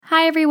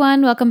Hi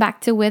everyone, welcome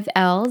back to With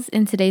Els.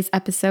 In today's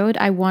episode,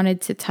 I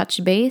wanted to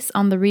touch base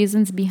on the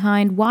reasons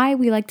behind why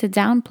we like to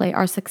downplay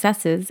our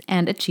successes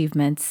and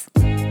achievements.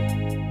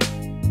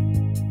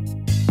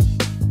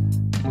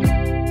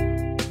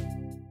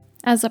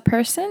 As a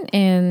person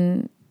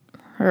in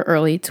her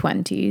early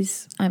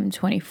 20s, I'm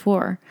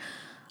 24,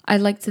 I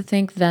like to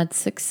think that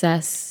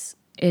success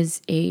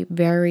is a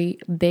very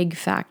big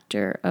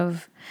factor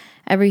of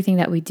everything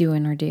that we do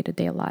in our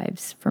day-to-day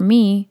lives. For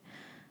me,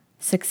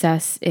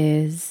 success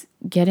is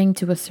getting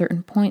to a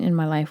certain point in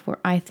my life where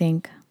I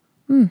think,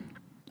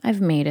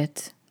 I've made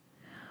it.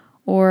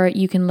 Or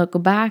you can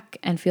look back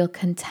and feel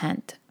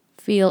content,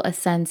 feel a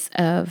sense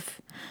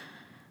of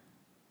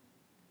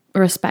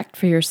respect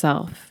for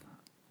yourself,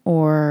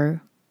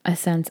 or a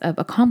sense of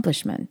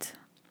accomplishment,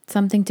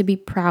 something to be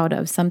proud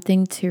of,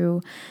 something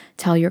to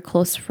tell your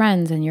close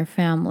friends and your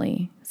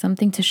family,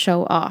 something to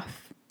show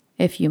off,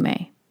 if you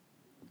may.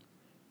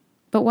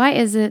 But why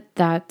is it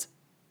that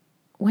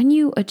when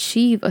you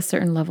achieve a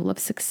certain level of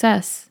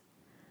success,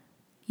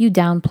 you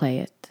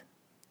downplay it?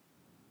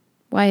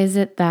 Why is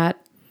it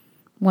that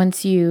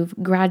once you've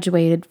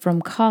graduated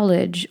from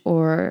college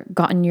or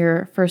gotten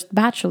your first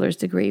bachelor's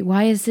degree,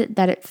 why is it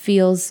that it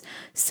feels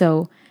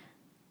so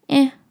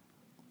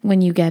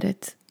when you get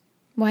it?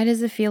 Why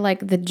does it feel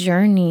like the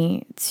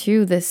journey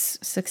to this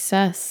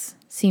success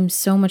seems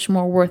so much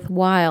more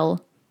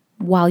worthwhile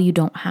while you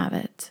don't have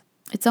it?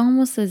 It's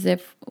almost as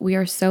if we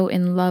are so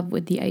in love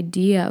with the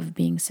idea of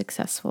being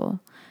successful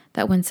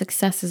that when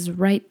success is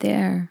right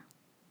there,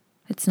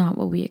 it's not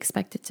what we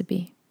expect it to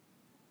be.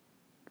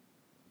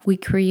 We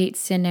create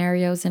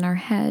scenarios in our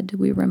head.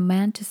 We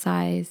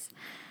romanticize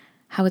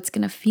how it's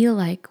going to feel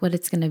like, what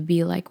it's going to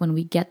be like when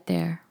we get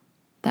there.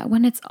 That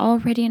when it's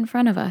already in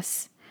front of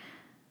us,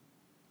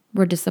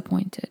 we're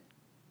disappointed.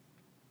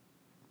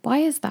 Why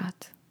is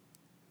that?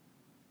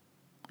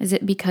 Is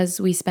it because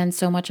we spend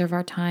so much of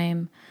our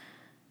time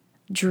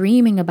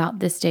dreaming about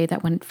this day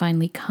that when it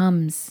finally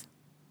comes,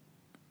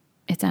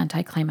 it's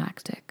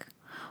anticlimactic?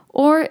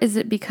 Or is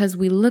it because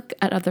we look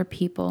at other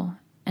people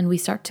and we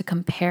start to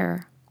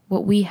compare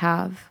what we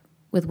have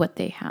with what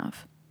they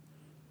have?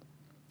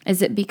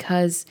 Is it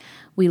because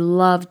we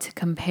love to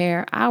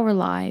compare our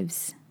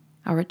lives,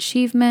 our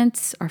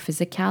achievements, our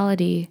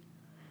physicality,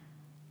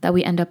 that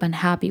we end up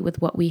unhappy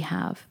with what we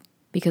have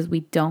because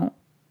we don't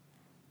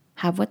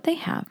have what they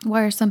have?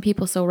 Why are some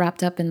people so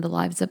wrapped up in the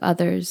lives of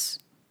others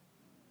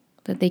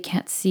that they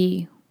can't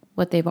see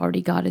what they've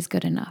already got is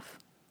good enough?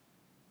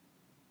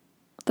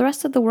 The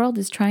rest of the world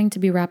is trying to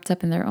be wrapped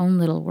up in their own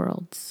little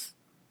worlds.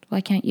 Why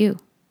can't you?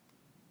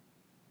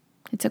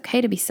 It's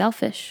okay to be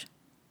selfish.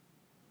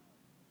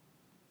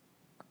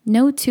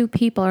 No two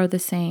people are the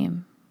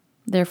same.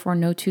 Therefore,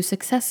 no two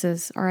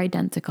successes are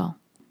identical.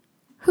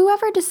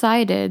 Whoever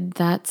decided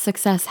that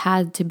success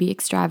had to be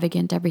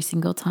extravagant every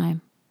single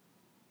time?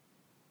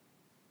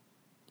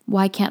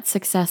 Why can't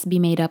success be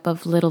made up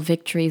of little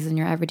victories in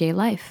your everyday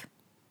life?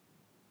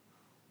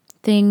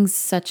 Things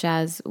such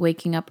as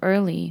waking up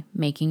early,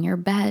 making your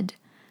bed,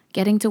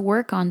 getting to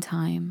work on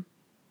time.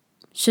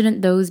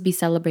 Shouldn't those be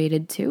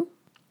celebrated too?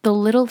 The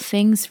little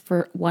things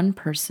for one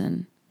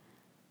person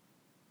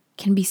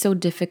can be so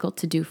difficult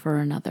to do for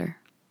another.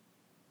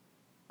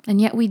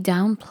 And yet we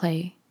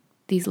downplay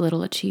these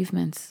little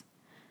achievements.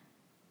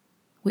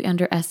 We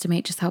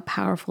underestimate just how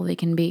powerful they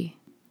can be.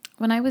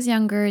 When I was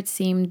younger, it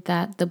seemed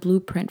that the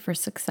blueprint for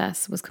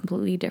success was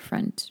completely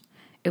different.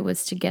 It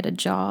was to get a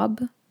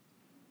job,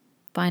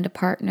 find a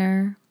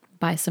partner,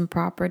 buy some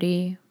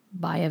property,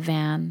 buy a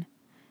van,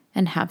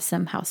 and have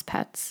some house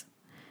pets.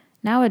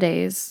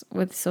 Nowadays,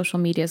 with social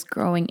media's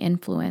growing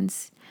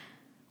influence,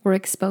 we're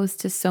exposed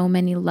to so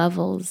many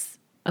levels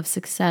of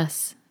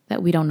success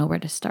that we don't know where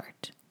to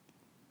start.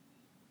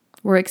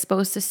 We're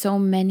exposed to so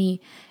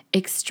many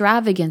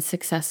extravagant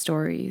success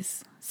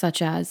stories,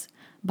 such as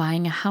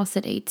buying a house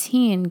at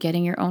 18,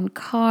 getting your own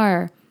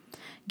car,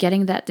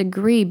 getting that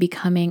degree,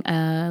 becoming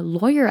a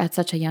lawyer at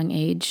such a young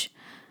age,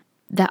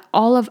 that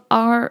all of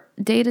our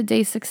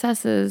day-to-day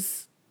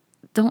successes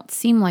don't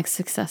seem like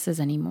successes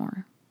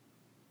anymore.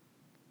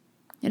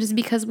 It is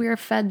because we are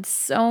fed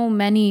so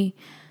many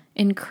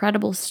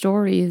incredible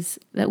stories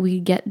that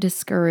we get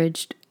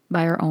discouraged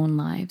by our own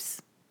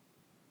lives.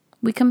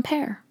 We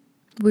compare.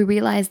 We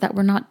realize that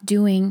we're not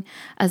doing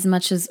as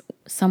much as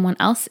someone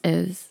else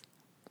is,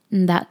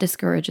 and that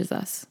discourages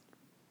us.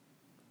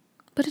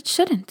 But it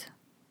shouldn't.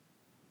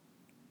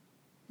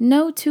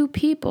 No two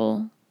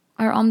people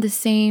are on the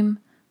same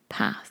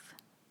path.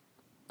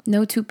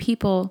 No two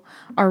people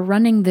are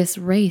running this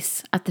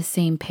race at the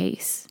same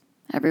pace.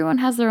 Everyone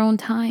has their own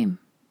time.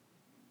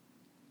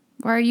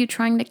 Why are you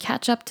trying to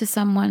catch up to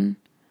someone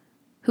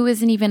who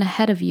isn't even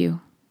ahead of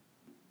you?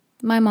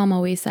 My mom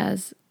always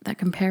says that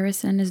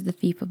comparison is the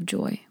thief of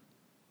joy.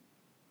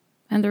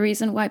 And the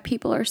reason why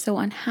people are so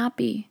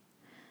unhappy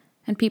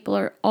and people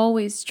are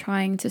always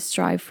trying to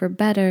strive for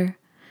better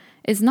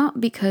is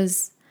not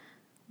because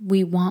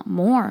we want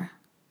more.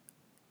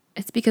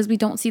 It's because we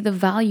don't see the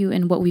value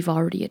in what we've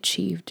already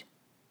achieved.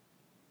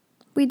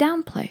 We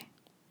downplay.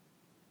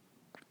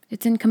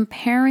 It's in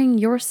comparing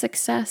your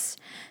success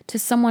to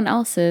someone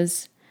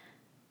else's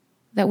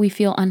that we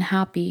feel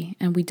unhappy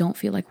and we don't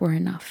feel like we're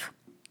enough.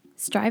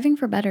 Striving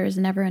for better is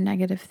never a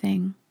negative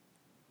thing.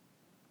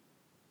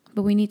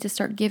 But we need to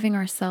start giving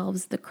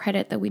ourselves the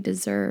credit that we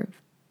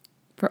deserve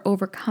for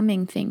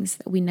overcoming things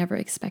that we never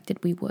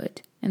expected we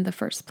would in the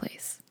first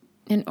place.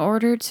 In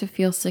order to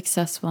feel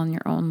successful in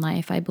your own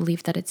life, I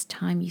believe that it's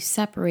time you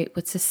separate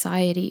what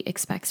society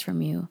expects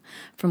from you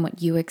from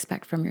what you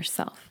expect from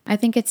yourself. I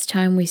think it's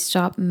time we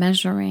stop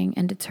measuring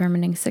and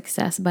determining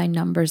success by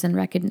numbers and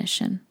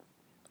recognition,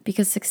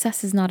 because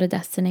success is not a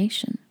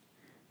destination.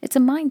 It's a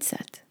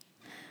mindset.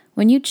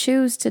 When you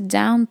choose to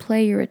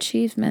downplay your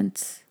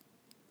achievements,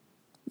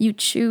 you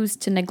choose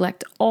to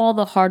neglect all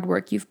the hard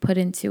work you've put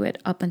into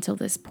it up until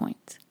this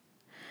point.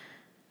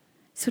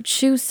 So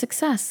choose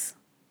success.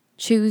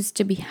 Choose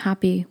to be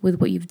happy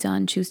with what you've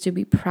done. Choose to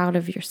be proud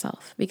of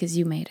yourself because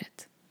you made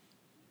it.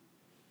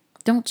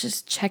 Don't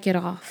just check it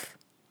off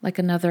like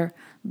another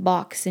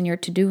box in your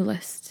to-do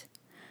list.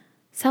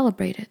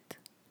 Celebrate it.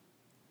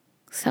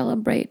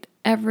 Celebrate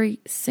every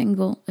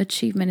single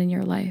achievement in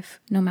your life,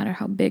 no matter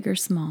how big or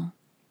small.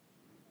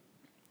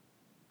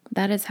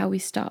 That is how we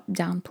stop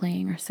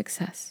downplaying our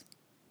success.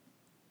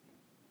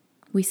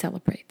 We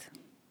celebrate.